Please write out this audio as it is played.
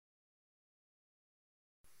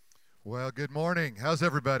Well, good morning. How's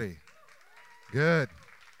everybody? Good.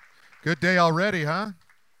 Good day already, huh?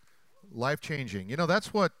 Life-changing. You know,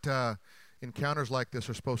 that's what encounters like this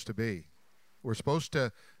are supposed to be. We're supposed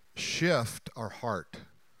to shift our heart,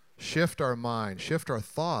 shift our mind, shift our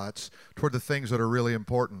thoughts toward the things that are really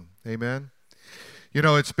important. Amen? You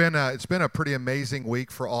know, it's been a pretty amazing week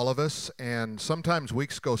for all of us, and sometimes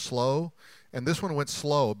weeks go slow, and this one went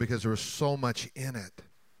slow because there was so much in it.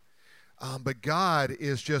 But God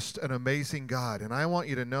is just an amazing God, and I want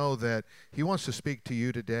you to know that He wants to speak to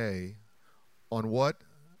you today on what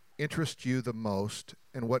interests you the most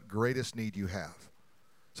and what greatest need you have.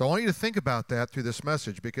 So I want you to think about that through this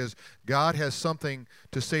message because God has something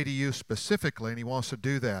to say to you specifically, and He wants to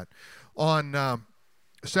do that. On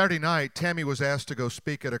Saturday night, Tammy was asked to go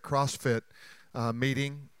speak at a CrossFit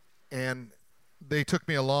meeting, and they took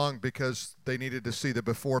me along because they needed to see the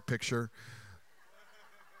before picture.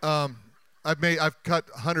 I've cut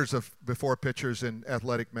hundreds of before pictures in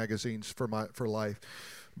athletic magazines for life.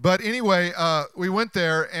 But anyway, we went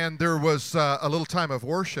there, and there was a little time of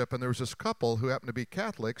worship, and there was this couple who happened to be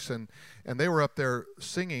Catholics, and they were up there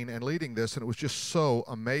singing and leading this, and it was just so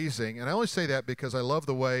amazing. And I only say that because I love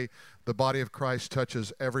the way the body of Christ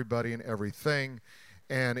touches everybody and everything,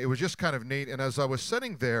 and it was just kind of neat. And as I was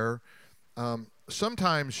sitting there,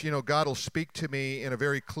 sometimes, God will speak to me in a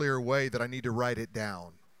very clear way that I need to write it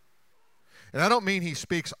down. And I don't mean He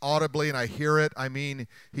speaks audibly and I hear it. I mean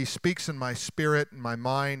He speaks in my spirit and my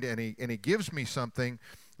mind, and He gives me something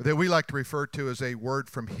that we like to refer to as a word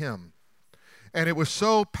from Him. And it was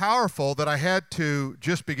so powerful that I had to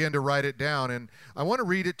just begin to write it down. And I want to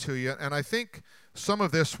read it to you, and I think some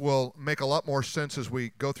of this will make a lot more sense as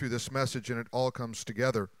we go through this message and it all comes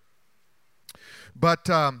together. But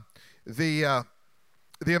the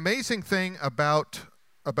amazing thing about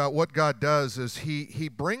what God does is he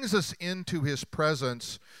brings us into His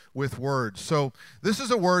presence with words. So this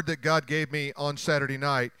is a word that God gave me on Saturday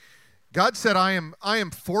night. God said, I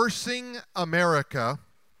am forcing America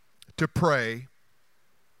to pray.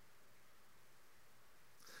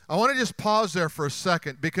 I want to just pause there for a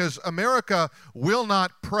second because America will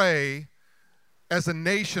not pray as a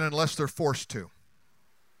nation unless they're forced to.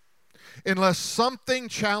 Unless something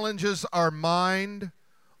challenges our mind,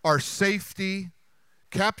 our safety,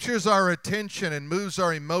 captures our attention and moves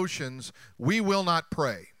our emotions, we will not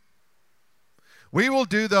pray. We will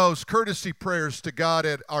do those courtesy prayers to God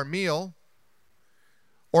at our meal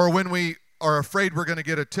or when we are afraid we're going to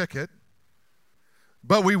get a ticket,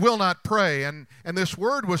 but we will not pray. And this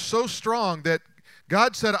word was so strong that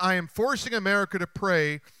God said, I am forcing America to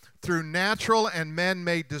pray through natural and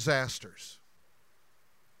man-made disasters.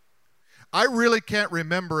 I really can't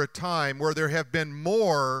remember a time where there have been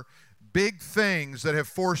more big things that have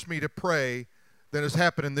forced me to pray than has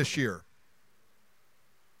happened in this year.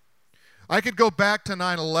 I could go back to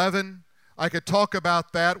 9/11. I could talk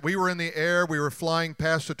about that. We were in the air. We were flying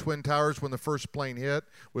past the Twin Towers when the first plane hit.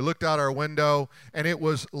 We looked out our window, and it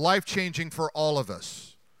was life-changing for all of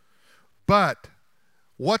us. But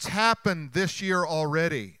what's happened this year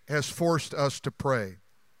already has forced us to pray.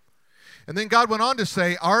 And then God went on to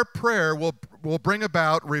say, our prayer will bring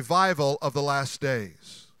about revival of the last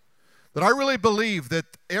days. That I really believe that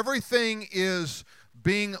everything is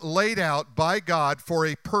being laid out by God for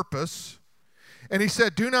a purpose. And He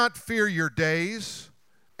said, do not fear your days,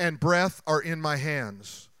 and breath are in my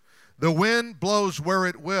hands. The wind blows where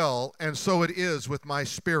it will, and so it is with my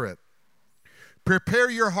spirit. Prepare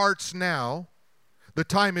your hearts now. The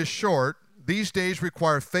time is short. These days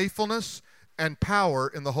require faithfulness and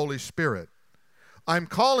power in the Holy Spirit. I'm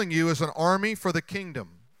calling you as an army for the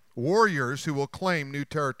kingdom, warriors who will claim new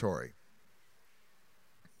territory.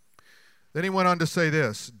 Then he went on to say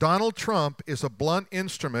this, Donald Trump is a blunt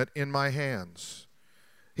instrument in my hands.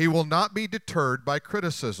 He will not be deterred by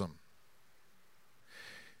criticism.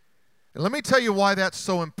 And let me tell you why that's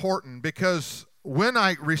so important, because when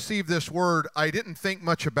I received this word, I didn't think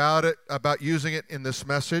much about it, about using it in this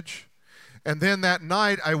message. And then that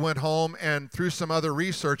night I went home, and through some other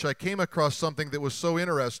research, I came across something that was so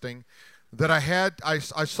interesting that I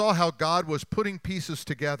saw how God was putting pieces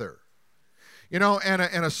together. You know, and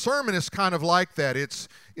a sermon is kind of like that.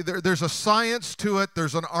 There's a science to it,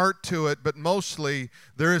 there's an art to it, but mostly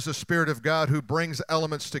there is a Spirit of God who brings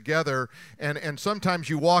elements together. And sometimes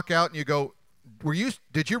you walk out and you go,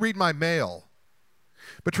 did you read my mail?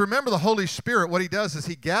 But remember, the Holy Spirit, what He does is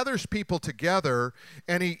He gathers people together,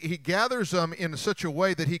 and He gathers them in such a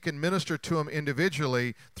way that He can minister to them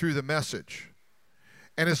individually through the message.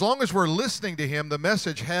 And as long as we're listening to Him, the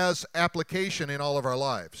message has application in all of our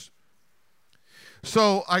lives.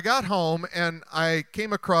 So I got home and I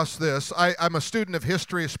came across this. I'm a student of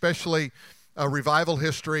history, especially revival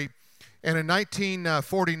history. And in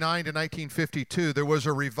 1949 to 1952, there was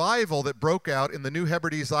a revival that broke out in the New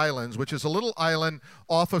Hebrides Islands, which is a little island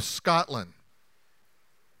off of Scotland.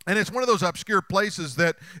 And it's one of those obscure places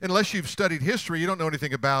that, unless you've studied history, you don't know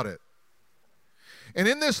anything about it. And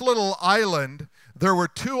in this little island, there were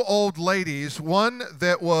two old ladies, one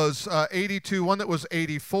that was 82, one that was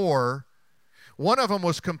 84. One of them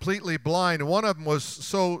was completely blind. One of them was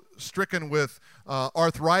so stricken with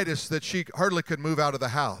arthritis that she hardly could move out of the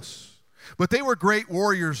house. But they were great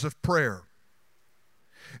warriors of prayer.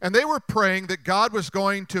 And they were praying that God was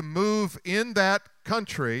going to move in that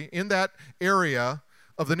country, in that area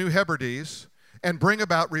of the New Hebrides, and bring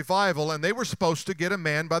about revival. And they were supposed to get a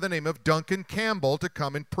man by the name of Duncan Campbell to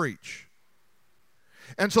come and preach.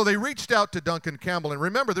 And so they reached out to Duncan Campbell. And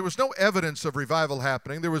remember, there was no evidence of revival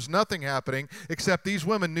happening. There was nothing happening except these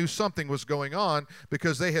women knew something was going on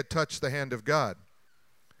because they had touched the hand of God.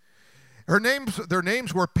 Their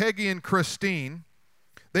names were Peggy and Christine.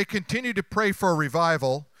 They continued to pray for a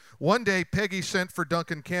revival. One day, Peggy sent for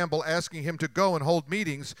Duncan Campbell, asking him to go and hold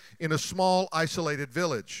meetings in a small, isolated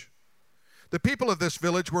village. The people of this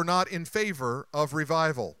village were not in favor of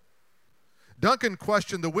revival. Duncan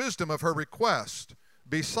questioned the wisdom of her request.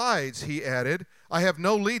 Besides, he added, I have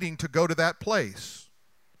no leading to go to that place.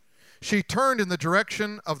 She turned in the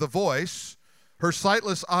direction of the voice. Her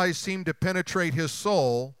sightless eyes seemed to penetrate his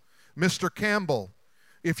soul. Mr. Campbell,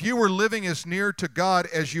 if you were living as near to God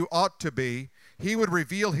as you ought to be, He would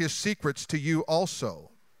reveal His secrets to you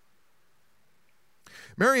also.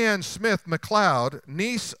 Mary Ann Smith McLeod,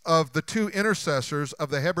 niece of the two intercessors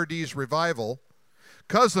of the Hebrides revival,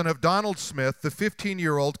 cousin of Donald Smith, the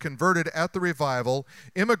 15-year-old converted at the revival,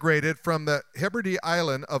 immigrated from the Hebrides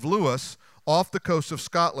island of Lewis off the coast of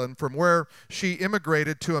Scotland, from where she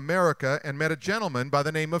immigrated to America and met a gentleman by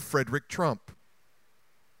the name of Frederick Trump.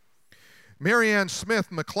 Mary Ann Smith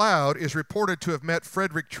McLeod is reported to have met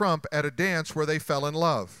Frederick Trump at a dance where they fell in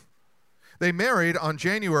love. They married on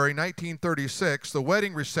January 1936, the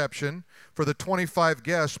wedding reception for the 25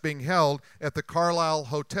 guests being held at the Carlisle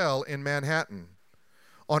Hotel in Manhattan.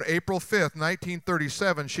 On April 5th,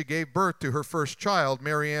 1937, she gave birth to her first child,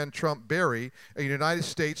 Mary Ann Trump Berry, a United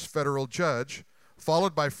States federal judge,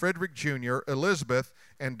 followed by Frederick Jr., Elizabeth,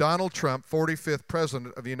 and Donald Trump, 45th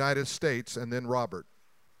President of the United States, and then Robert.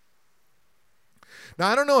 Now,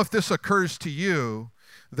 I don't know if this occurs to you,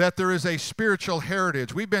 that there is a spiritual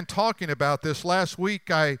heritage. We've been talking about this. Last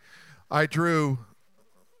week, I drew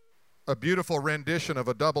a beautiful rendition of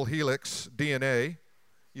a double helix DNA,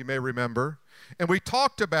 you may remember. And we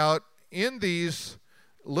talked about in these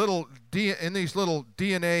little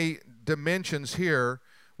DNA dimensions here,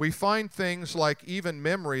 we find things like even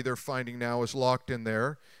memory they're finding now is locked in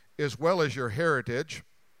there, as well as your heritage.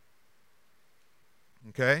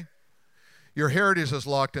 Okay? Your heritage is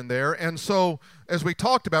locked in there. And so, as we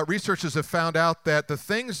talked about, researchers have found out that the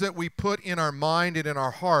things that we put in our mind and in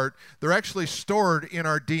our heart, they're actually stored in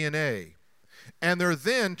our DNA. And they're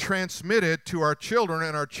then transmitted to our children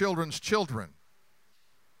and our children's children.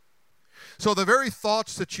 So the very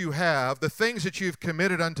thoughts that you have, the things that you've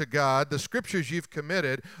committed unto God, the scriptures you've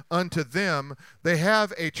committed unto them, they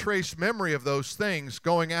have a trace memory of those things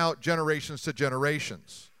going out generations to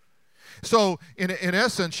generations. So, in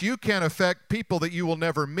essence, you can affect people that you will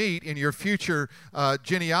never meet in your future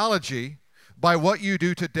genealogy by what you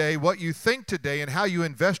do today, what you think today, and how you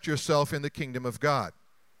invest yourself in the kingdom of God.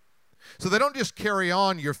 So they don't just carry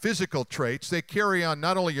on your physical traits, they carry on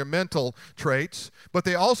not only your mental traits, but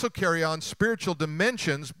they also carry on spiritual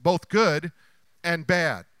dimensions, both good and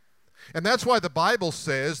bad. And that's why the Bible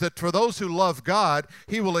says that for those who love God,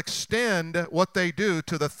 He will extend what they do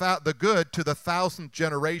to the good to the 1,000th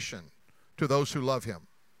generation. To those who love Him.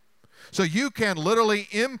 So you can literally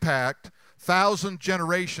impact 1,000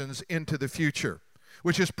 generations into the future,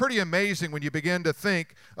 which is pretty amazing when you begin to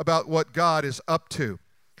think about what God is up to.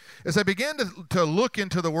 As I began to look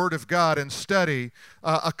into the Word of God and study,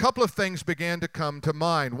 a couple of things began to come to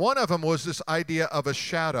mind. One of them was this idea of a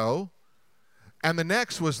shadow, and the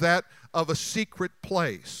next was that of a secret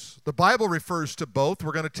place. The Bible refers to both.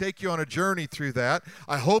 We're going to take you on a journey through that.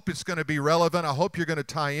 I hope it's going to be relevant. I hope you're going to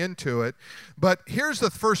tie into it. But here's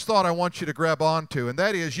the first thought I want you to grab onto, and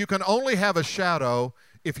that is you can only have a shadow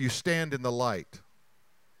if you stand in the light.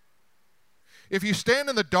 If you stand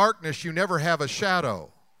in the darkness, you never have a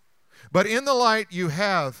shadow. But in the light, you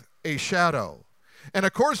have a shadow. And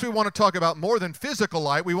of course, we want to talk about more than physical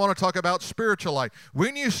light. We want to talk about spiritual light.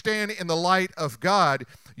 When you stand in the light of God,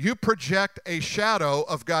 you project a shadow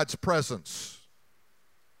of God's presence.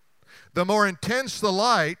 The more intense the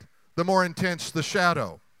light, the more intense the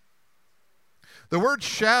shadow. The word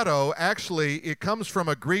shadow, actually, it comes from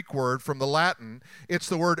a Greek word from the Latin. It's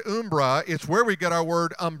the word umbra. It's where we get our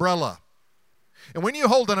word umbrella. And when you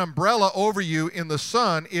hold an umbrella over you in the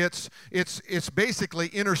sun, it's basically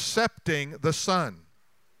intercepting the sun.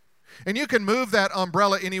 And you can move that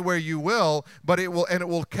umbrella anywhere you will, but it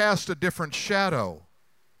will cast a different shadow.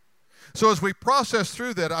 So as we process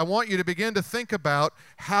through that, I want you to begin to think about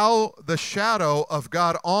how the shadow of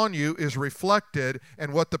God on you is reflected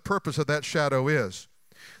and what the purpose of that shadow is.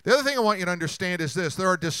 The other thing I want you to understand is this: there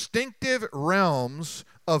are distinctive realms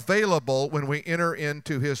available when we enter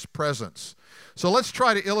into His presence. So let's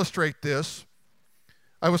try to illustrate this.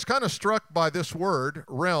 I was kind of struck by this word,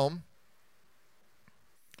 realm,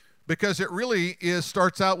 because it really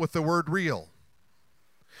starts out with the word real.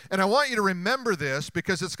 And I want you to remember this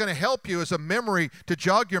because it's going to help you as a memory, to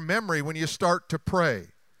jog your memory when you start to pray.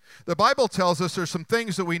 The Bible tells us there's some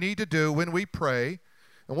things that we need to do when we pray.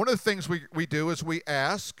 And one of the things we do is we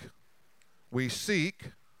ask, we seek,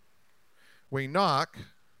 we knock,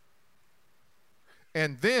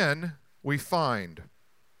 and then we find.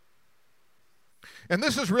 And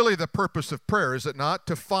this is really the purpose of prayer, is it not?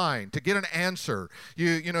 To find, to get an answer.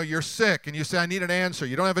 You're sick and you say, I need an answer.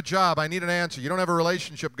 You don't have a job, I need an answer. You don't have a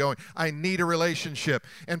relationship going, I need a relationship.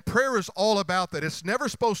 And prayer is all about that. It's never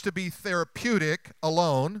supposed to be therapeutic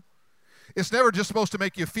alone. It's never just supposed to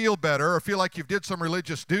make you feel better or feel like you've did some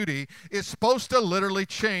religious duty. It's supposed to literally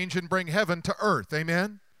change and bring heaven to earth.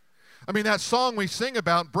 Amen? I mean, that song we sing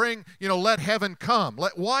about, let heaven come.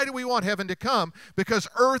 Why do we want heaven to come? Because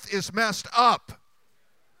earth is messed up.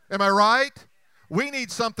 Am I right? We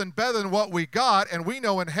need something better than what we got, and we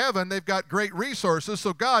know in heaven they've got great resources.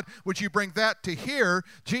 So God, would you bring that to here?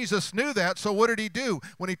 Jesus knew that, so what did He do?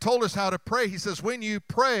 When He told us how to pray, He says, when you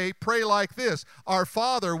pray, pray like this: Our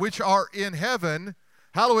Father, which art in heaven,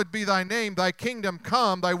 hallowed be thy name, thy kingdom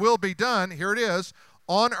come, thy will be done, here it is,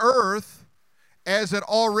 on earth as it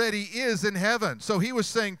already is in heaven. So He was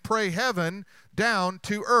saying, pray heaven down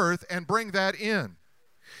to earth and bring that in.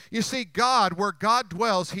 You see, God, where God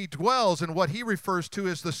dwells, He dwells in what He refers to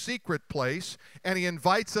as the secret place, and He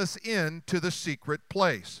invites us into the secret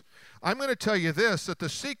place. I'm going to tell you this, that the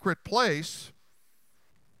secret place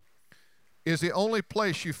is the only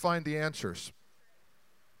place you find the answers.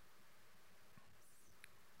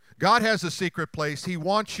 God has a secret place. He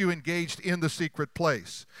wants you engaged in the secret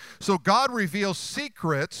place. So God reveals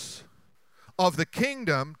secrets of the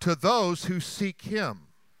kingdom to those who seek Him.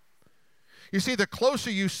 You see, the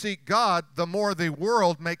closer you seek God, the more the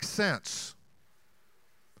world makes sense.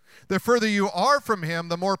 The further you are from Him,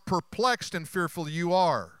 the more perplexed and fearful you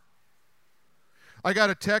are. I got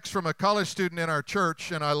a text from a college student in our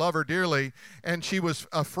church, and I love her dearly, and she was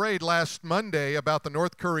afraid last Monday about the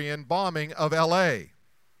North Korean bombing of L.A.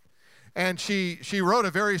 And she wrote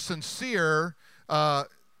a very sincere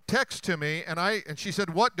text to me, and she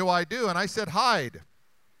said, what do I do? And I said, hide.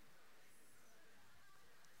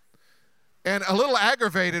 And a little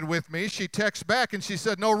aggravated with me, she texts back and she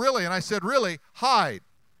said, no, really? And I said, really? Hide.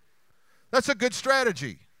 That's a good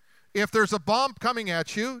strategy. If there's a bomb coming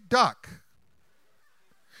at you, duck.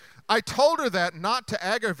 I told her that not to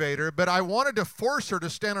aggravate her, but I wanted to force her to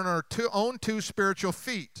stand on her own two spiritual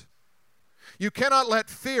feet. You cannot let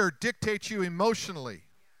fear dictate you emotionally.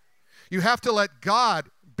 You have to let God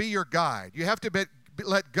be your guide. You have to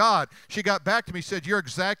let God. She got back to me, said, you're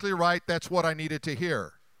exactly right. That's what I needed to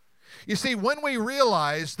hear. You see, when we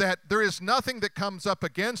realize that there is nothing that comes up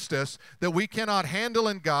against us that we cannot handle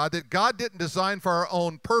in God, that God didn't design for our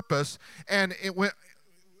own purpose, and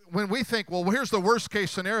when we think, well, here's the worst case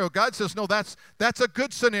scenario, God says, no, that's a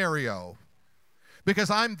good scenario because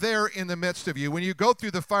I'm there in the midst of you. When you go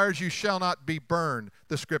through the fires, you shall not be burned,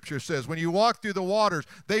 the Scripture says. When you walk through the waters,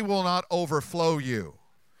 they will not overflow you.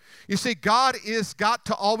 You see, God is got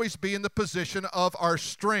to always be in the position of our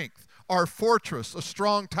strength, our fortress, a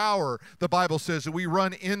strong tower, the Bible says, that we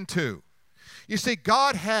run into. You see,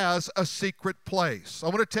 God has a secret place. I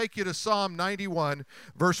want to take you to Psalm 91,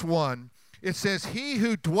 verse 1. It says, he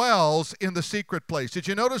who dwells in the secret place. Did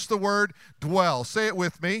you notice the word dwell? Say it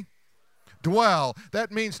with me. Dwell.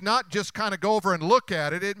 That means not just kind of go over and look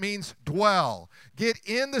at it. It means dwell. Get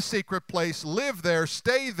in the secret place, live there,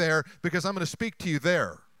 stay there, because I'm going to speak to you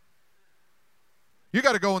there. You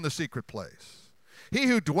got to go in the secret place. He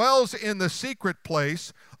who dwells in the secret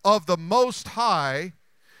place of the Most High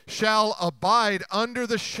shall abide under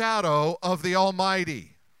the shadow of the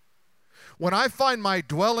Almighty. When I find my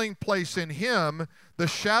dwelling place in Him, the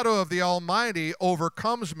shadow of the Almighty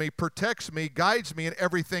overcomes me, protects me, guides me in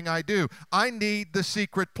everything I do. I need the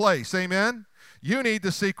secret place. Amen? You need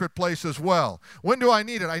the secret place as well. When do I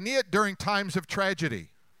need it? I need it during times of tragedy.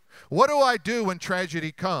 What do I do when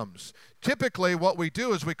tragedy comes? Typically, what we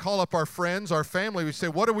do is we call up our friends, our family. We say,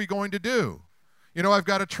 what are we going to do? You know, I've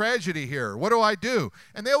got a tragedy here. What do I do?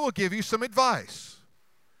 And they will give you some advice.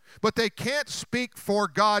 But they can't speak for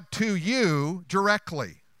God to you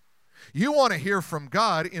directly. You want to hear from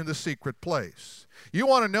God in the secret place. You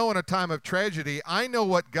want to know in a time of tragedy, I know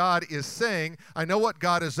what God is saying, I know what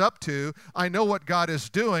God is up to, I know what God is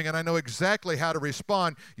doing, and I know exactly how to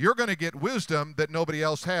respond. You're going to get wisdom that nobody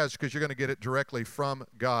else has because you're going to get it directly from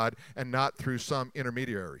God and not through some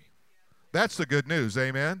intermediary. That's the good news,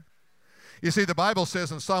 amen? You see, the Bible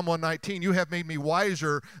says in Psalm 119, you have made me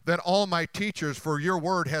wiser than all my teachers, for your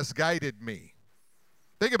word has guided me.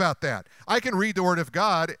 Think about that. I can read the Word of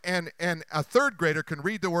God, and a third grader can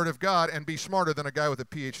read the Word of God and be smarter than a guy with a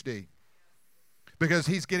PhD because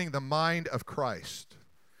he's getting the mind of Christ.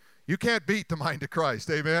 You can't beat the mind of Christ,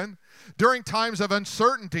 amen? During times of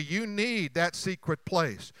uncertainty, you need that secret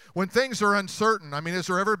place. When things are uncertain, I mean, has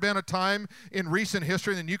there ever been a time in recent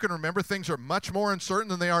history that you can remember things are much more uncertain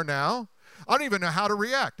than they are now? I don't even know how to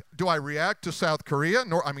react. Do I react to South Korea?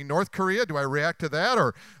 North Korea? Do I react to that?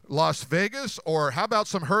 Or Las Vegas? Or how about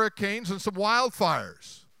some hurricanes and some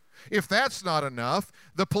wildfires? If that's not enough,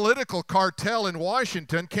 the political cartel in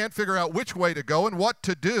Washington can't figure out which way to go and what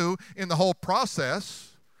to do in the whole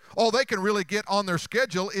process. All they can really get on their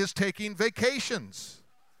schedule is taking vacations.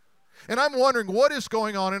 And I'm wondering what is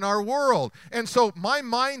going on in our world. And so my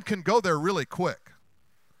mind can go there really quick.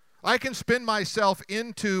 I can spin myself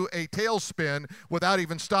into a tailspin without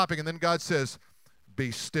even stopping. And then God says,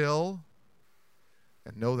 be still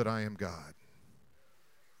and know that I am God.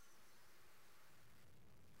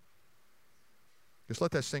 Just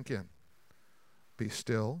let that sink in. Be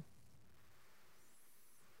still.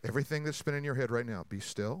 Everything that's spinning in your head right now, be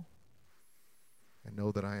still and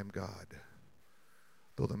know that I am God.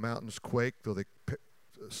 Though the mountains quake, though they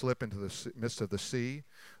slip into the midst of the sea,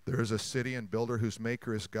 there is a city and builder whose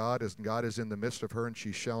maker is God, as God is in the midst of her, and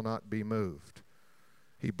she shall not be moved.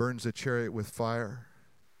 He burns the chariot with fire.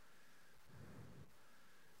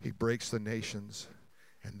 He breaks the nations.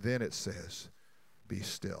 And then it says, be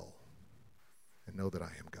still and know that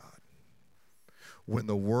I am God. When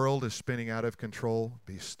the world is spinning out of control,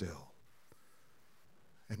 be still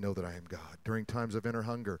and know that I am God. During times of inner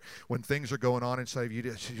hunger, when things are going on inside of you,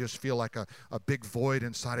 you just feel like a big void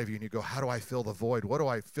inside of you, and you go, how do I fill the void? What do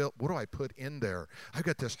I fill? What do I put in there? I've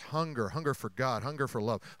got this hunger for God, hunger for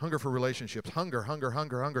love, hunger for relationships, hunger.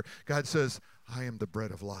 God says, I am the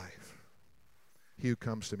bread of life. He who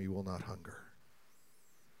comes to me will not hunger.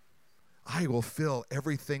 I will fill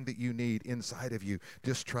everything that you need inside of you.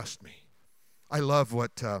 Just trust me. I love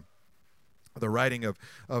what the writing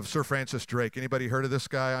of Sir Francis Drake. Anybody heard of this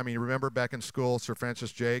guy? I mean, remember back in school, Sir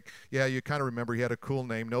Francis Drake? Yeah, you kind of remember he had a cool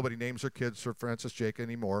name. Nobody names their kids Sir Francis Drake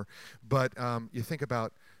anymore. But you think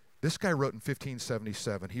about, this guy wrote in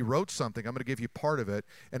 1577. He wrote something. I'm going to give you part of it.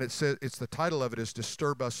 And it says, the title of it is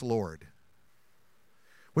Disturb Us, Lord.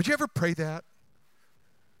 Would you ever pray that?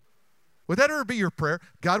 Would that ever be your prayer?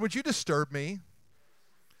 God, would you disturb me?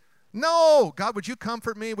 No. God, would you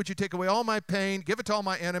comfort me? Would you take away all my pain? Give it to all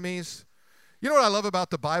my enemies? You know what I love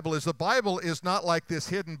about the Bible is not like this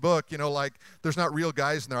hidden book, you know, like there's not real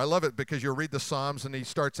guys in there. I love it because you'll read the Psalms and he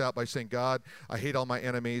starts out by saying, God, I hate all my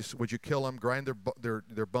enemies. Would you kill them, grind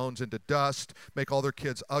their bones into dust, make all their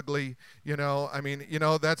kids ugly? You know, I mean, you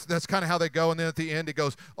know, that's kind of how they go. And then at the end he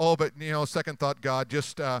goes, oh, but, you know, second thought, God,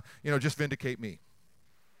 just vindicate me.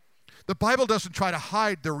 The Bible doesn't try to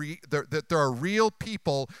hide that there are real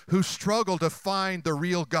people who struggle to find the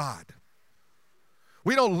real God.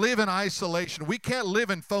 We don't live in isolation. We can't live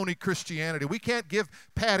in phony Christianity. We can't give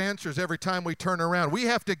pat answers every time we turn around. We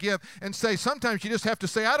have to give and say, sometimes you just have to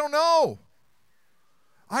say, I don't know.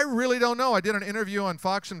 I really don't know. I did an interview on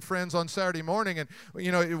Fox and Friends on Saturday morning, and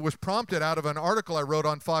you know, it was prompted out of an article I wrote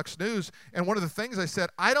on Fox News, and one of the things I said,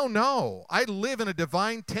 I don't know. I live in a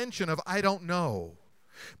divine tension of I don't know.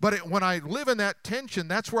 But when I live in that tension,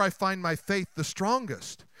 that's where I find my faith the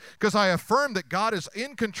strongest. Because I affirm that God is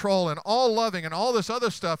in control and all loving and all this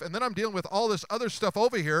other stuff, and then I'm dealing with all this other stuff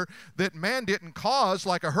over here that man didn't cause,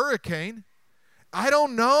 like a hurricane. I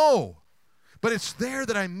don't know. But it's there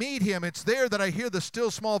that I meet him. It's there that I hear the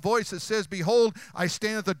still small voice that says, behold, I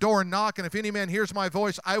stand at the door and knock, and if any man hears my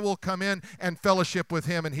voice, I will come in and fellowship with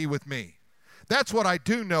him and he with me. That's what I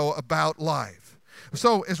do know about life.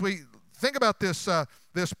 So as we think about this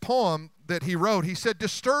poem that he wrote, he said,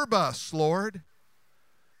 disturb us, Lord,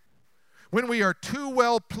 when we are too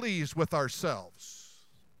well pleased with ourselves.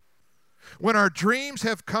 When our dreams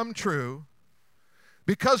have come true,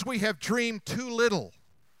 because we have dreamed too little,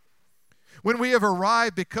 when we have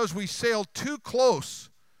arrived because we sailed too close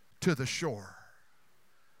to the shore.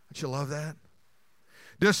 Don't you love that?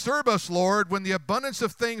 Disturb us, Lord, when the abundance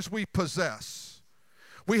of things we possess,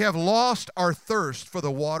 we have lost our thirst for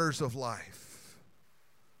the waters of life.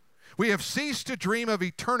 We have ceased to dream of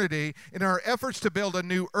eternity in our efforts to build a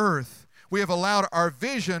new earth. We have allowed our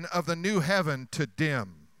vision of the new heaven to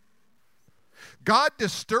dim. God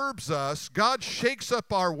disturbs us, God shakes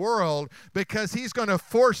up our world because He's going to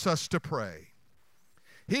force us to pray.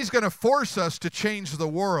 He's going to force us to change the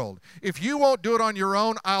world. If you won't do it on your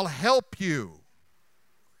own, I'll help you.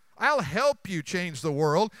 I'll help you change the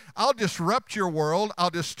world. I'll disrupt your world.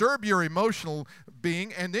 I'll disturb your emotional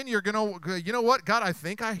being, and then you're going to, you know what, God, I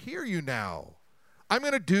think I hear you now. I'm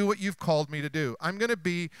going to do what you've called me to do. I'm going to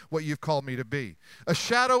be what you've called me to be. A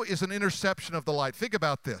shadow is an interception of the light. Think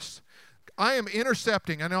about this. I am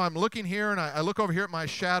intercepting. I know I'm looking here, and I look over here at my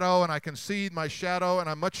shadow, and I can see my shadow, and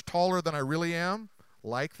I'm much taller than I really am,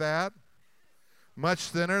 like that. Much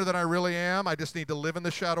thinner than I really am. I just need to live in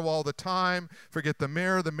the shadow all the time. Forget the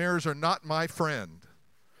mirror. The mirrors are not my friend.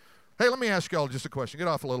 Hey, let me ask you all just a question. Get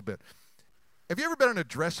off a little bit. Have you ever been in a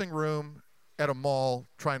dressing room at a mall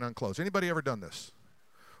trying on clothes? Anybody ever done this?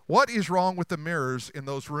 What is wrong with the mirrors in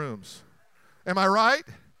those rooms? Am I right?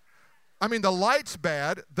 I mean, the light's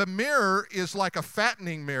bad. The mirror is like a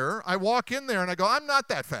fattening mirror. I walk in there and I go, I'm not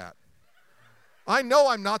that fat. I know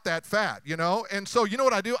I'm not that fat, you know? And so you know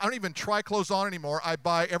what I do? I don't even try clothes on anymore. I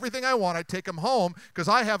buy everything I want. I take them home because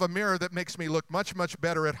I have a mirror that makes me look much, much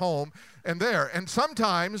better at home and there. And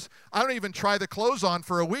sometimes I don't even try the clothes on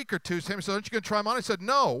for a week or two. Sammy said, aren't you going to try them on? I said,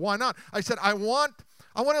 no. Why not? I said, I want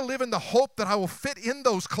to live in the hope that I will fit in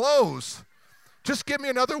those clothes. Just give me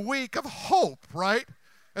another week of hope, right?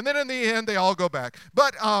 And then in the end, they all go back.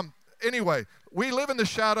 But anyway, we live in the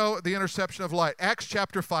shadow, the interception of light. Acts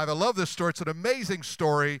chapter 5. I love this story. It's an amazing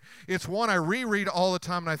story. It's one I reread all the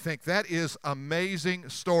time, and I think that is amazing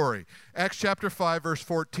story. Acts chapter 5, verse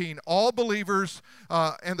 14. All believers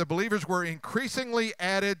and the believers were increasingly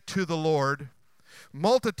added to the Lord,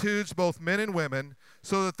 multitudes, both men and women,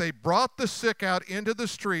 so that they brought the sick out into the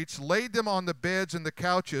streets, laid them on the beds and the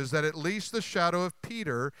couches, that at least the shadow of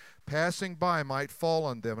Peter passing by might fall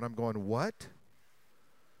on them. And I'm going, what?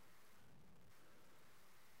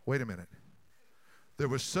 Wait a minute. There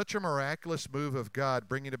was such a miraculous move of God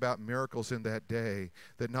bringing about miracles in that day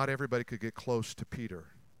that not everybody could get close to Peter.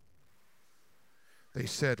 They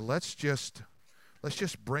said, let's just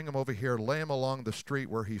bring him over here, lay him along the street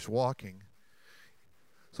where he's walking,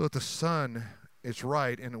 so that the sun is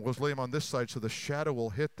right, and we'll lay him on this side so the shadow will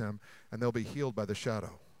hit them, and they'll be healed by the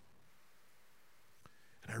shadow.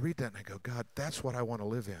 And I read that and I go, God, that's what I want to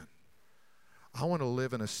live in. I want to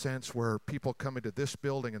live in a sense where people come into this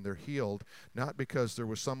building and they're healed, not because there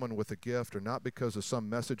was someone with a gift or not because of some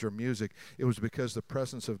message or music. It was because the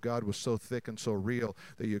presence of God was so thick and so real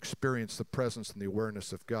that you experienced the presence and the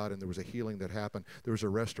awareness of God, and there was a healing that happened. There was a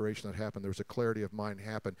restoration that happened. There was a clarity of mind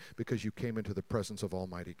happen because you came into the presence of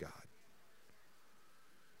Almighty God.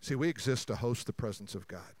 See, we exist to host the presence of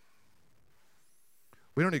God.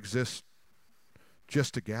 We don't exist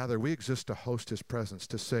just to gather. We exist to host His presence,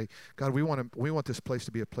 to say, God, we want this place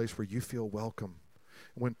to be a place where you feel welcome.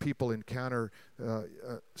 When people encounter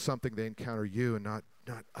something, they encounter you and not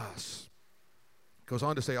us. Goes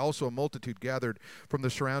on to say, also a multitude gathered from the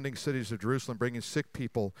surrounding cities of Jerusalem, bringing sick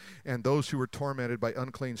people and those who were tormented by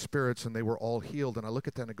unclean spirits, and they were all healed. And I look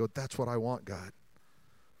at that and I go, that's what I want, God.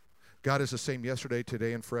 God is the same yesterday,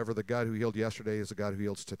 today, and forever. The God who healed yesterday is the God who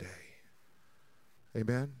heals today.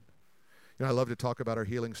 Amen? You know, I love to talk about our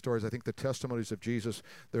healing stories. I think the testimonies of Jesus,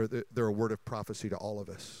 they're a word of prophecy to all of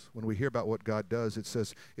us. When we hear about what God does, it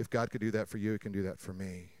says, if God could do that for you, He can do that for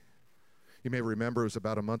me. You may remember it was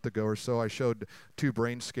about a month ago or so, I showed 2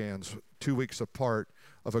 brain scans 2 weeks apart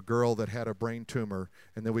of a girl that had a brain tumor,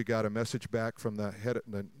 and then we got a message back from the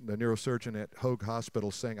neurosurgeon at Hoag Hospital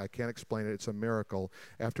saying, I can't explain it, it's a miracle.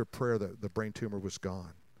 After prayer, the brain tumor was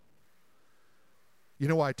gone. You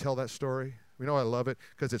know why I tell that story? You know I love it?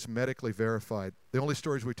 Because it's medically verified. The only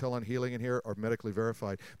stories we tell on healing in here are medically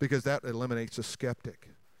verified, because that eliminates a skeptic.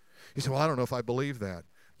 You say, well, I don't know if I believe that.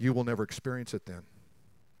 You will never experience it then.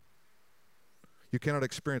 You cannot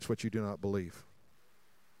experience what you do not believe.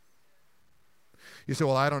 You say,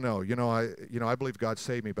 well, I don't know. I believe God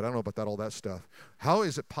saved me, but I don't know about all that stuff. How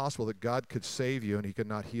is it possible that God could save you and He could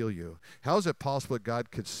not heal you? How is it possible that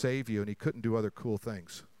God could save you and He couldn't do other cool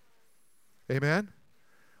things? Amen?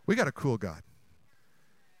 We got a cool God.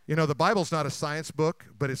 You know, the Bible's not a science book,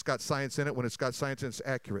 but it's got science in it. When it's got science in it, it's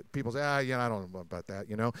accurate. People say, I don't know about that,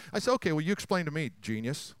 you know. I say, okay, well, you explain to me,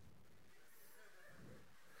 genius.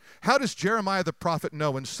 How does Jeremiah the prophet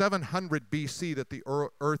know in 700 BC that the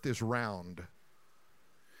earth is round?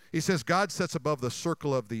 He says God sits above the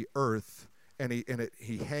circle of the earth, and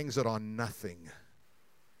he hangs it on nothing.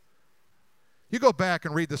 You go back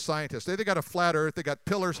and read the scientists. They got a flat earth. They got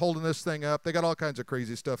pillars holding this thing up. They got all kinds of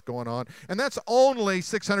crazy stuff going on. And that's only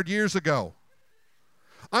 600 years ago.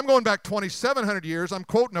 I'm going back 2,700 years. I'm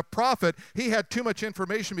quoting a prophet. He had too much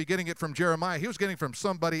information to be getting it from Jeremiah. He was getting it from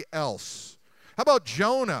somebody else. How about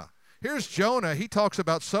Jonah? Here's Jonah. He talks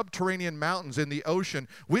about subterranean mountains in the ocean.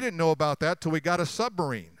 We didn't know about that till we got a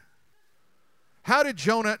submarine. How did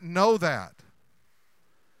Jonah know that?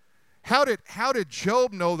 How did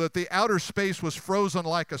Job know that the outer space was frozen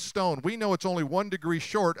like a stone? We know it's only 1 degree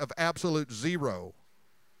short of absolute zero.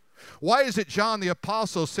 Why is it John the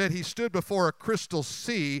Apostle said he stood before a crystal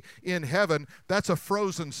sea in heaven? That's a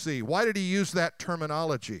frozen sea. Why did he use that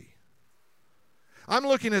terminology? I'm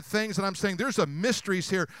looking at things and I'm saying there's a mysteries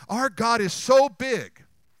here. Our God is so big.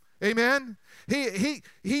 Amen?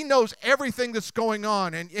 He knows everything that's going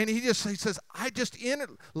on. And he says,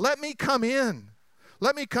 let me come in.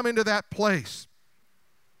 Let me come into that place.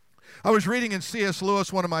 I was reading in C.S.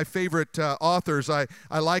 Lewis, one of my favorite authors. I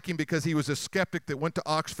like him because he was a skeptic that went to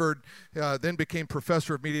Oxford, then became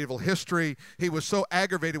professor of medieval history. He was so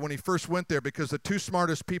aggravated when he first went there because the 2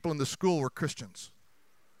 smartest people in the school were Christians.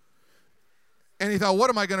 And he thought, what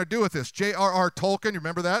am I going to do with this? J.R.R. Tolkien, you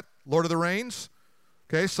remember that? Lord of the Rings?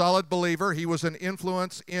 Okay, solid believer. He was an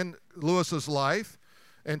influence in Lewis's life.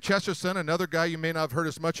 And Chesterton, another guy you may not have heard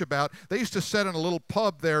as much about, they used to sit in a little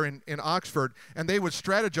pub there in Oxford, and they would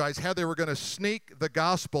strategize how they were going to sneak the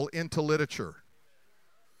gospel into literature.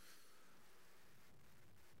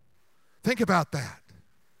 Think about that.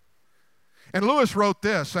 And Lewis wrote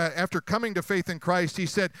this, after coming to faith in Christ, he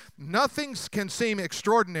said, nothing can seem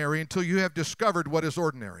extraordinary until you have discovered what is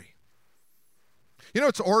ordinary. You know,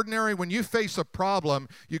 it's ordinary when you face a problem,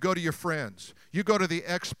 you go to your friends. You go to the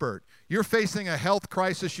expert. You're facing a health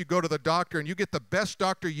crisis, you go to the doctor, and you get the best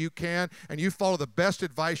doctor you can, and you follow the best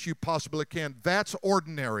advice you possibly can. That's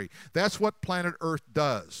ordinary. That's what planet Earth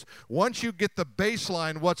does. Once you get the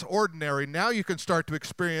baseline, what's ordinary, now you can start to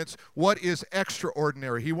experience what is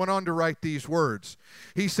extraordinary. He went on to write these words.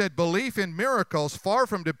 He said, belief in miracles, far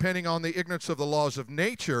from depending on the ignorance of the laws of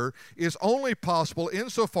nature, is only possible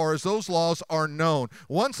insofar as those laws are known.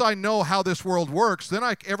 Once I know how this world works, then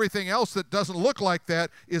everything else that doesn't look like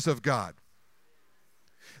that is of God.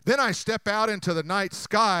 Then I step out into the night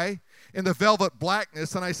sky in the velvet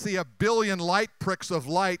blackness, and I see a billion light pricks of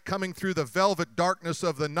light coming through the velvet darkness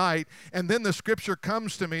of the night. And then the scripture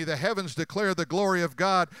comes to me, the heavens declare the glory of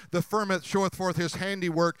God, the firmament showeth forth his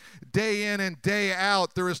handiwork. Day in and day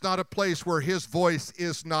out, there is not a place where his voice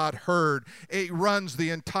is not heard. It runs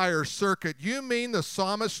the entire circuit. You mean the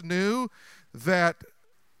psalmist knew that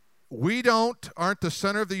we aren't the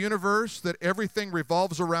center of the universe, that everything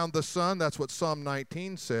revolves around the sun? That's what Psalm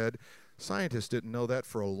 19 said. Scientists didn't know that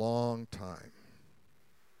for a long time.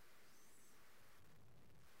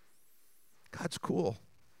 God's cool.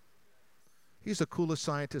 He's the coolest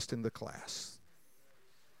scientist in the class.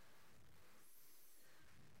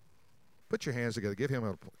 Put your hands together. Give him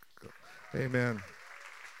a... Amen.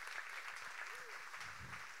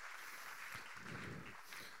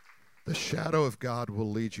 The shadow of God will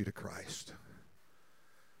lead you to Christ.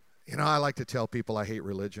 You know, I like to tell people I hate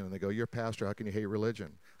religion, and they go, you're a pastor, how can you hate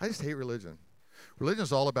religion? I just hate religion. Religion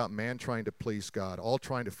is all about man trying to please God, all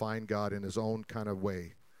trying to find God in his own kind of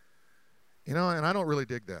way. You know, and I don't really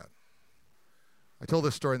dig that. I told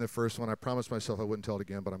this story in the first one. I promised myself I wouldn't tell it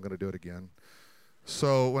again, but I'm going to do it again.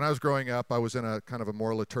 So when I was growing up, I was in a kind of a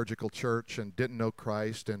more liturgical church and didn't know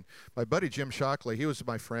Christ. And my buddy Jim Shockley, he was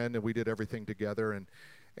my friend, and we did everything together.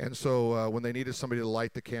 And so when they needed somebody to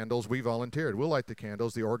light the candles, we volunteered. We'll light the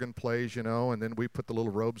candles. The organ plays, you know, and then we put the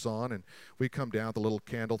little robes on, and we come down with the little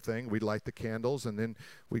candle thing. We light the candles, and then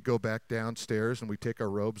we go back downstairs, and we take our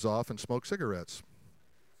robes off and smoke cigarettes.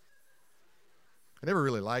 I never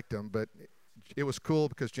really liked them, but it was cool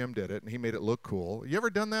because Jim did it, and he made it look cool. You ever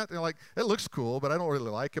done that? They're like, it looks cool, but I don't really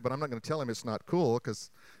like it, but I'm not going to tell him it's not cool because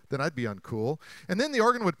then I'd be uncool. And then the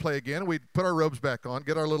organ would play again. We'd put our robes back on,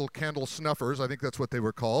 get our little candle snuffers. I think that's what they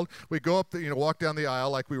were called. We'd go up, walk down the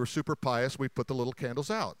aisle like we were super pious. We'd put the little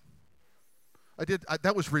candles out.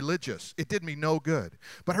 That was religious. It did me no good.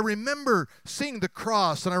 But I remember seeing the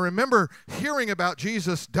cross, and I remember hearing about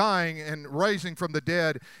Jesus dying and rising from the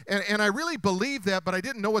dead, and I really believed that, but I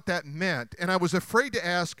didn't know what that meant. And I was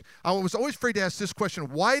always afraid to ask this question: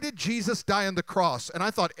 why did Jesus die on the cross? And I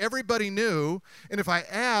thought everybody knew, and if I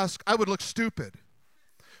asked, I would look stupid.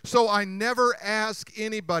 So I never asked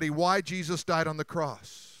anybody why Jesus died on the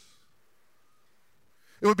cross.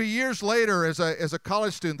 It would be years later as a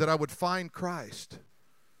college student that I would find Christ.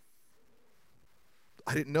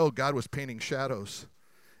 I didn't know God was painting shadows.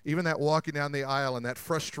 Even that walking down the aisle and that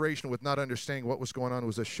frustration with not understanding what was going on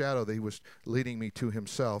was a shadow that he was leading me to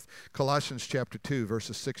himself. Colossians chapter 2,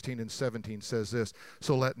 verses 16 and 17 says this,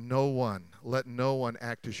 so let no one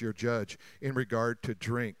act as your judge in regard to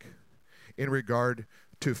drink, in regard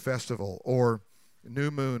to festival, or new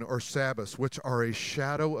moon, or Sabbaths, which are a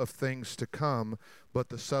shadow of things to come, but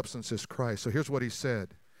the substance is Christ. So here's what he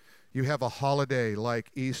said. You have a holiday like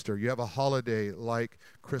Easter. You have a holiday like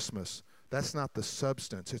Christmas. That's not the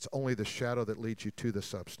substance. It's only the shadow that leads you to the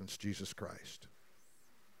substance, Jesus Christ.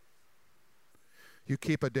 You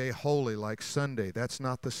keep a day holy like Sunday. That's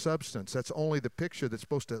not the substance. That's only the picture that's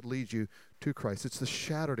supposed to lead you to Christ. It's the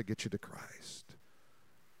shadow to get you to Christ.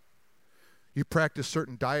 You practice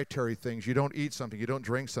certain dietary things. You don't eat something. You don't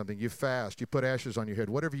drink something. You fast. You put ashes on your head.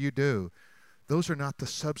 Whatever you do, those are not the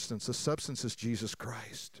substance. The substance is Jesus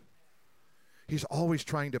Christ. He's always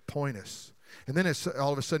trying to point us. And then it's,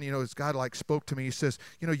 all of a sudden, as God spoke to me, he says,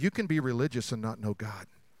 you can be religious and not know God.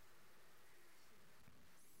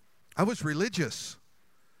 I was religious.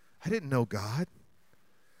 I didn't know God.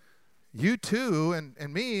 You too,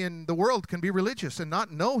 and me and the world can be religious and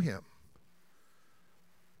not know him.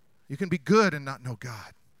 You can be good and not know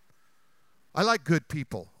God. I like good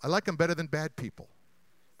people. I like them better than bad people.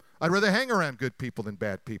 I'd rather hang around good people than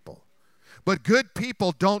bad people. But good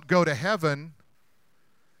people don't go to heaven.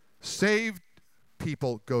 Saved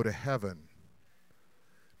people go to heaven.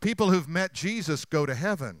 People who've met Jesus go to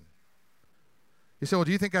heaven. You say, well,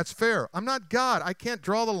 do you think that's fair? I'm not God. I can't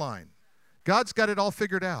draw the line. God's got it all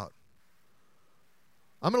figured out.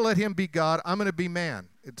 I'm going to let him be God. I'm going to be man.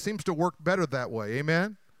 It seems to work better that way.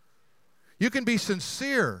 Amen? You can be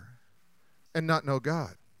sincere and not know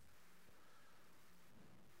God.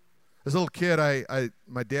 As a little kid,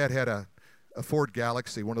 my dad had a Ford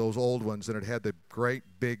Galaxy, one of those old ones, and it had the great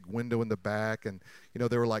big window in the back, and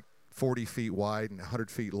they were like 40 feet wide and 100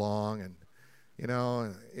 feet long, and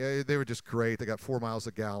they were just great. They got 4 miles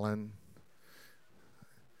a gallon.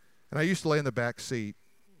 And I used to lay in the back seat,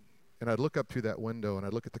 and I'd look up through that window, and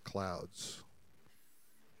I'd look at the clouds,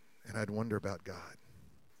 and I'd wonder about God.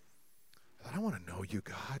 I want to know you,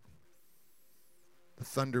 God. The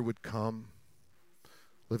thunder would come.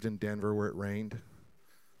 Lived in Denver where it rained.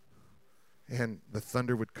 And the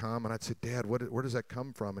thunder would come, and I'd say, Dad, where does that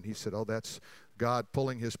come from? And he said, oh, that's God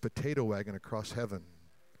pulling his potato wagon across heaven.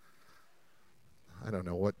 I don't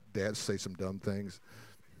know what dads say, some dumb things.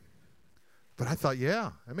 But I thought,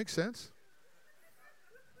 yeah, that makes sense.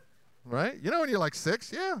 Right? When you're like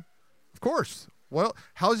 6, yeah, of course. Well,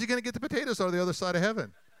 how is he going to get the potatoes out of the other side of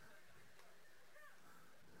heaven?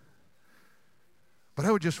 But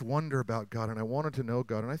I would just wonder about God, and I wanted to know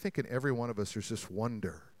God. And I think in every one of us there's this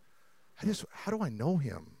wonder. How do I know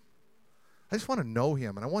him? I just want to know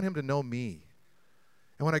him, and I want him to know me.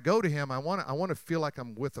 And when I go to him, I want to feel like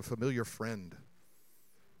I'm with a familiar friend,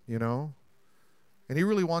 And he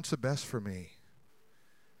really wants the best for me.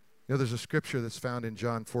 There's a scripture that's found in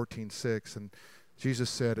John 14:6, and Jesus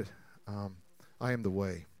said, I am the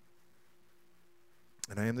way,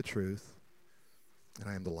 and I am the truth, and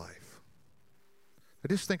I am the life.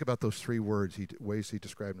 Now just think about those 3 ways he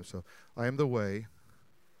described himself. I am the way.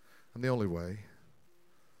 I'm the only way.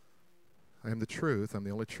 I am the truth. I'm the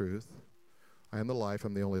only truth. I am the life.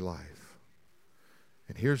 I'm the only life.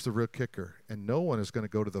 And here's the real kicker. And no one is going to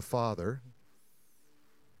go to the Father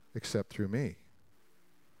except through me.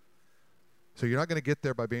 So you're not going to get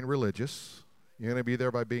there by being religious. You're going to be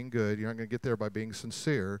there by being good. You're not going to get there by being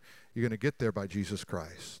sincere. You're going to get there by Jesus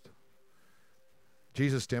Christ.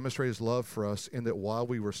 Jesus demonstrated his love for us in that while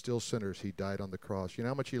we were still sinners, he died on the cross. You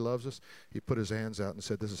know how much he loves us? He put his hands out and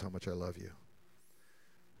said, this is how much I love you.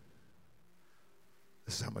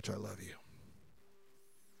 This is how much I love you.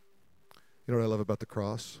 You know what I love about the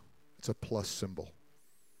cross? It's a plus symbol.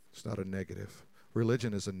 It's not a negative.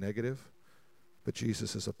 Religion is a negative, but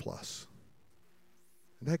Jesus is a plus.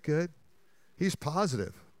 Isn't that good? He's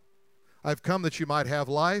positive. I've come that you might have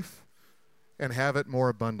life and have it more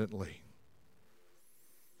abundantly.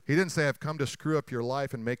 He didn't say, I've come to screw up your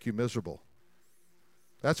life and make you miserable.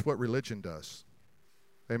 That's what religion does.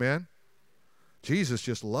 Amen? Jesus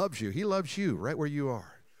just loves you. He loves you right where you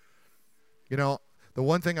are. The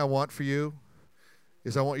one thing I want for you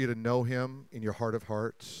is I want you to know him in your heart of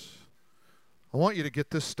hearts. I want you to get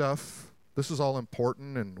this stuff. This is all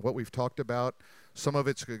important and what we've talked about. Some of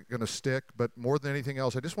it's going to stick, but more than anything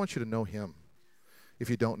else, I just want you to know him if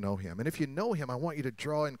you don't know him. And if you know him, I want you to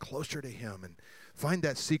draw in closer to him and find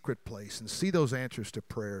that secret place and see those answers to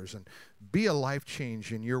prayers and be a life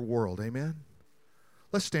change in your world. Amen?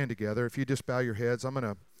 Let's stand together. If you just bow your heads, I'm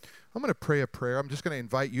going to pray a prayer. I'm just going to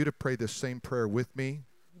invite you to pray this same prayer with me,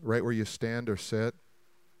 right where you stand or sit.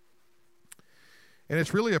 And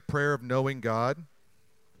it's really a prayer of knowing God.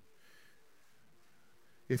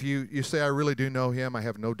 If you say, I really do know him, I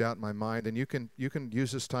have no doubt in my mind, and you can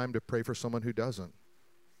use this time to pray for someone who doesn't.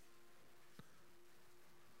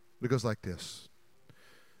 It goes like this.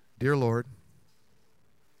 Dear Lord,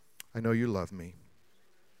 I know you love me.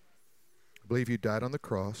 I believe you died on the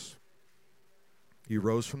cross. You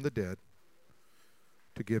rose from the dead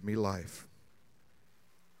to give me life.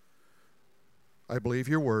 I believe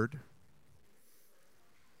your word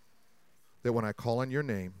that when I call on your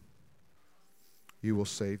name, you will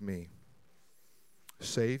save me.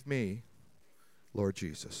 Save me, Lord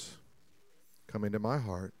Jesus. Come into my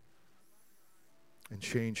heart and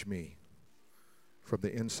change me from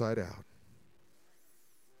the inside out.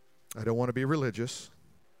 I don't want to be religious.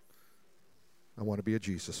 I want to be a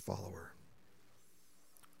Jesus follower.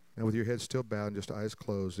 Now, with your head still bowed and just eyes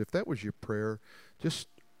closed, if that was your prayer, just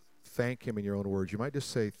thank him in your own words. You might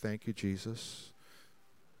just say, thank you, Jesus.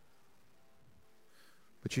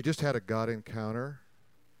 But you just had a God encounter.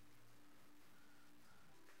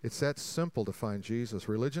 It's that simple to find Jesus.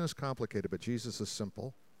 Religion is complicated, but Jesus is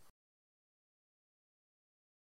simple.